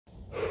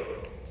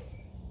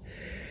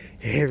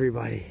Hey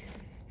everybody,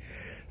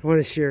 I want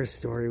to share a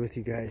story with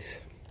you guys.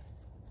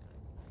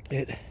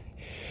 It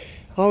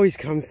always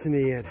comes to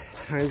me at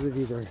times of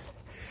either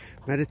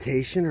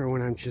meditation or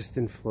when I'm just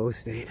in flow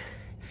state.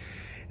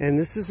 And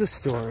this is a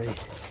story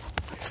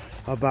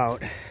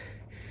about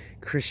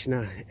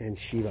Krishna and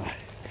Shiva.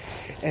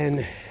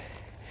 And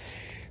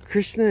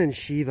Krishna and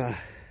Shiva,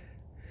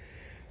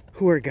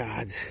 who are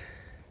gods,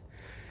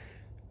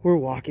 were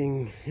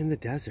walking in the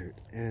desert,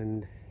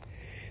 and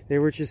they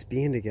were just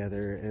being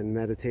together and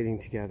meditating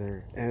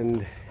together.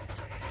 And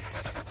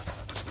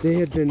they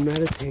had been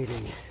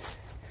meditating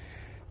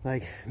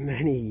like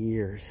many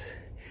years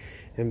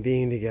and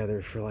being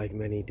together for like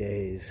many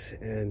days,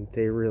 and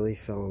they really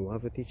fell in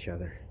love with each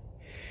other.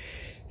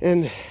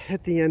 And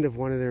at the end of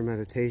one of their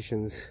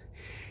meditations,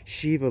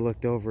 Shiva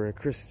looked over at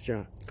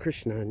Krishna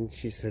and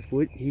he said,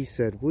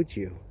 would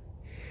you?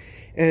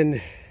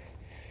 And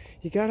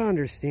you got to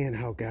understand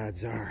how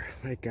gods are.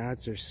 Like,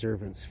 gods are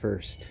servants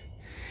first.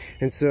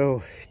 And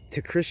so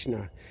to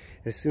Krishna,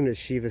 as soon as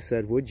Shiva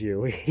said, would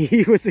you,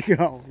 he was a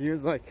go. He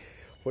was like,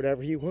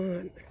 whatever you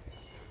want.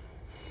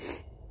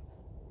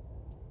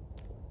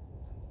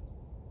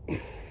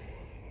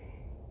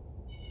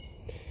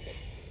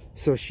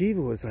 So Shiva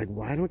was like,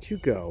 why don't you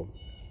go?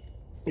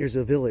 There's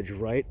a village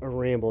right a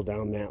ramble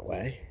down that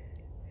way.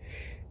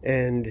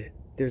 And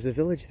there's a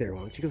village there.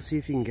 Why don't you go see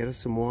if you can get us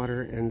some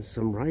water and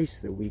some rice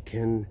that we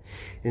can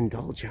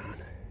indulge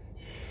on?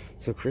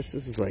 So Krishna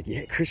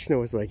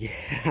was like,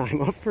 yeah,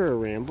 I'm up for a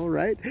ramble,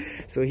 right?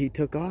 So he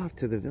took off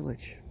to the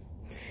village.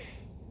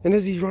 And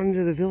as he's running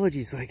to the village,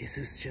 he's like, this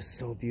is just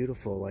so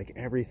beautiful. Like,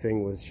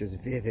 everything was just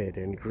vivid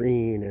and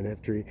green. And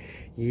after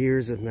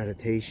years of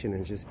meditation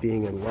and just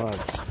being in love,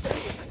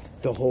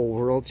 the whole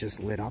world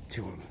just lit up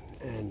to him.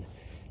 And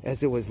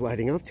as it was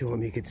lighting up to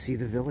him, he could see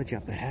the village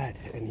up ahead.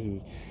 And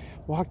he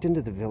walked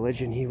into the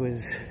village and he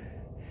was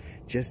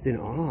just in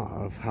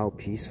awe of how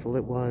peaceful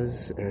it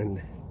was.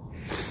 And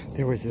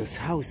there was this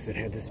house that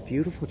had this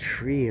beautiful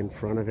tree in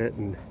front of it,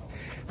 and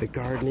the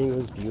gardening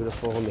was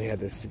beautiful, and they had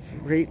this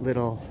great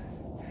little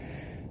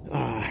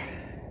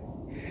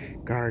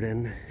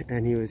garden.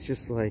 And he was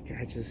just like,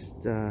 I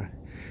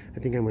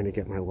think I'm going to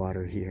get my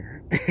water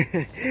here.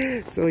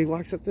 So he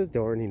walks up to the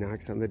door and he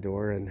knocks on the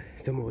door, and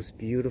the most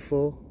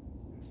beautiful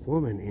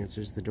woman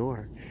answers the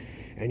door.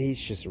 And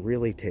he's just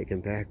really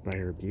taken back by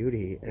her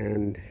beauty,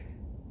 and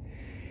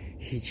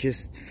he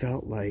just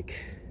felt like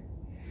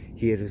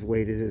he had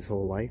waited his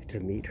whole life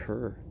to meet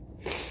her.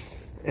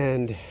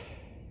 And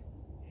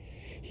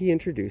he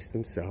introduced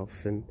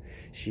himself, and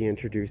she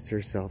introduced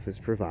herself as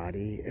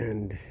Parvati.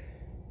 And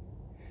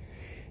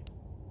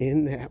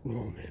in that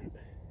moment,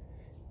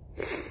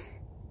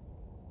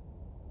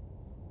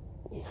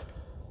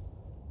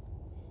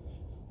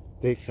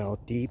 they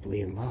fell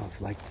deeply in love,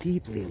 like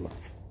deeply in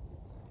love.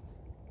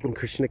 And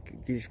Krishna,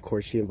 of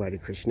course, she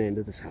invited Krishna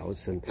into this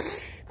house, and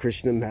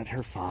Krishna met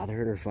her father,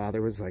 and her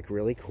father was like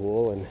really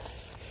cool. And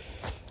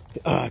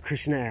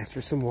Krishna asked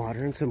for some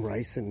water and some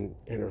rice, and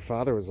her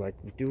father was like,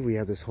 dude, we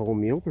have this whole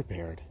meal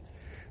prepared.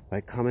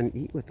 Like, come and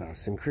eat with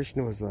us. And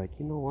Krishna was like,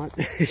 you know what?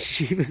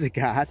 Shiva's a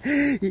god.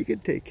 He can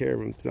take care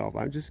of himself.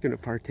 I'm just going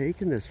to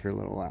partake in this for a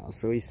little while.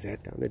 So he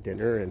sat down to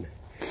dinner, and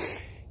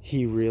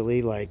he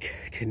really like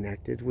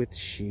connected with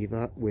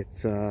Shiva,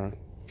 with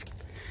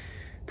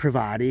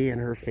Parvati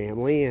and her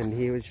family, and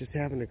he was just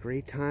having a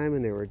great time,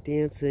 and they were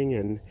dancing.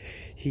 And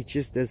he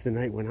just, as the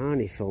night went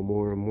on, he fell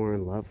more and more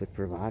in love with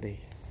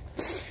Parvati.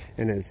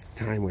 And as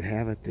time would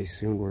have it, they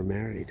soon were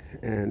married.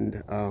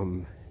 And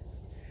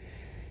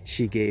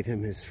she gave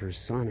him his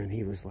first son, and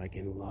he was like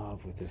in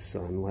love with his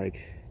son, like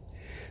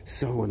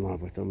so in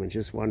love with him, and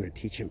just wanted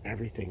to teach him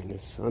everything. And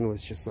his son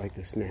was just like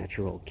this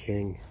natural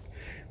king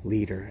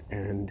leader.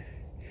 And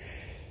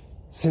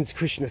since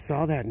Krishna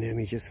saw that in him,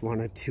 he just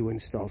wanted to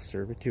install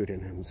servitude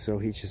in him. So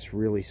he just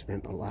really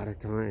spent a lot of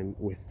time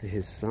with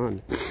his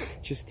son,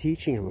 just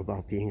teaching him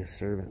about being a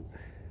servant.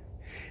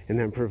 And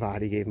then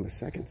Parvati gave him a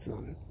second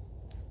son.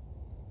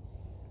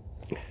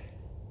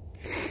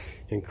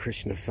 And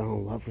Krishna fell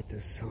in love with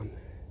this son.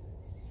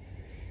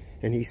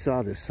 And he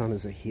saw this son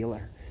as a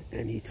healer.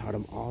 And he taught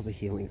him all the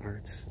healing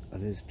arts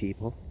of his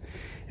people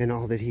and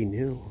all that he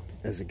knew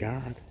as a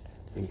god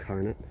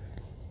incarnate.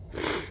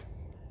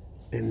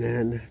 And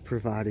then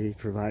Parvati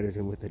provided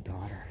him with a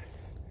daughter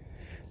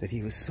that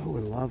he was so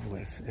in love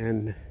with.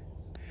 And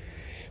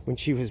when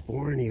she was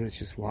born, he was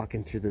just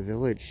walking through the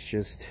village,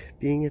 just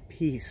being at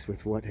peace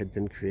with what had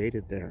been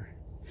created there.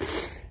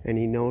 And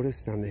he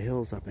noticed on the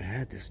hills up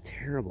ahead this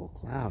terrible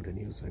cloud, and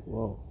he was like,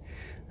 whoa,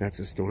 that's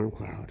a storm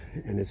cloud.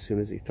 And as soon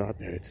as he thought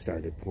that, it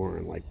started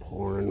pouring, like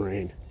pouring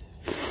rain.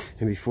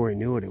 And before he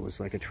knew it, it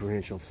was like a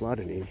torrential flood.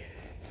 And he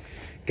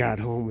got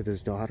home with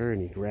his daughter, and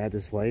he grabbed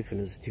his wife and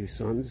his two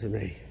sons, and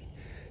they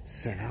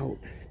set out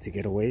to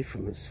get away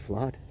from this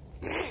flood.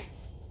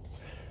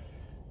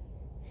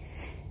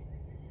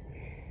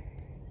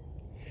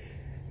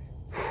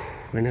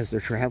 And as they're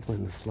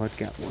traveling, the flood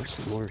got worse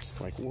and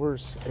worse, like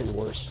worse and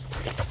worse.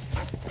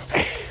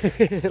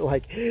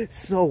 Like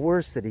so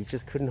worse that he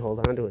just couldn't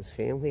hold on to his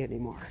family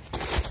anymore.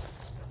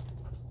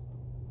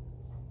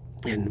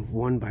 And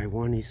one by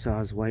one, he saw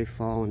his wife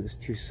fall and his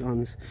 2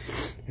 sons,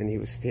 and he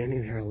was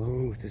standing there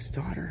alone with his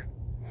daughter.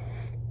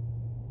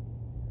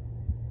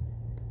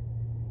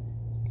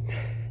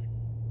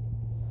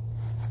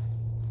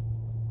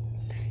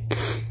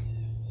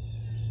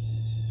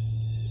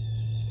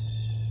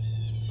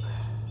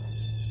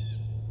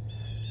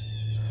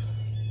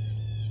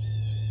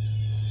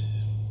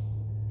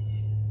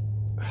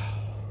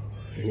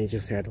 And he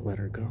just had to let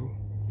her go.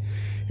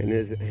 In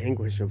his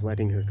anguish of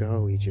letting her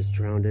go, he just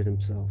drowned it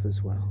himself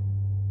as well.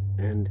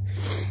 And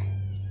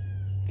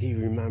he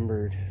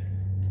remembered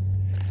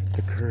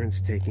the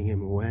currents taking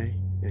him away,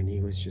 and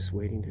he was just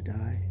waiting to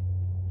die.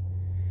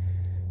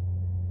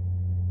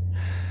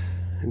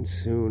 And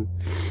soon,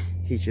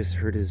 he just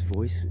heard his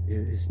voice,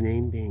 his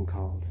name being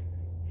called.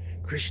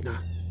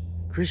 Krishna,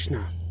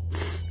 Krishna,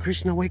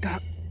 Krishna, wake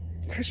up.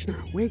 Krishna,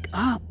 wake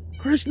up.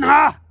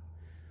 Krishna,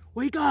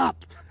 wake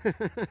up.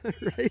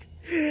 Right?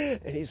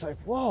 And he's like,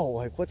 whoa,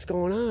 like, what's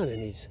going on?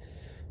 And he's,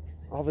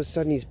 all of a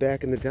sudden, he's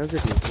back in the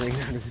desert. He's laying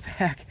on his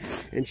back.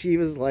 And she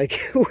was like,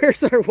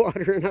 where's our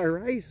water and our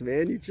rice,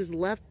 man? You just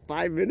left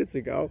 5 minutes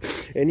ago.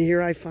 And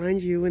here I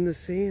find you in the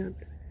sand.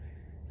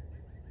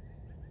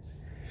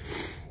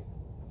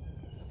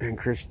 And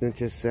Krishna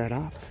just sat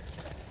up.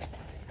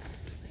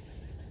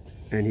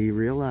 And he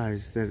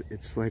realized that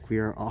it's like we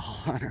are all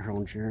on our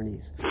own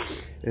journeys.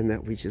 And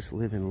that we just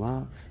live in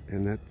love.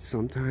 And that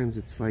sometimes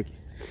it's like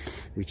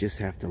we just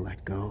have to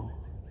let go.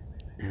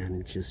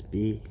 And just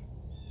be.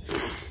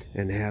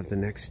 And have the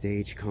next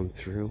stage come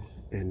through.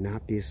 And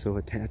not be so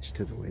attached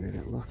to the way that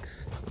it looks.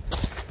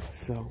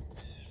 So,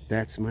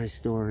 that's my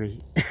story.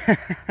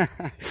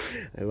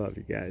 I love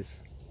you guys.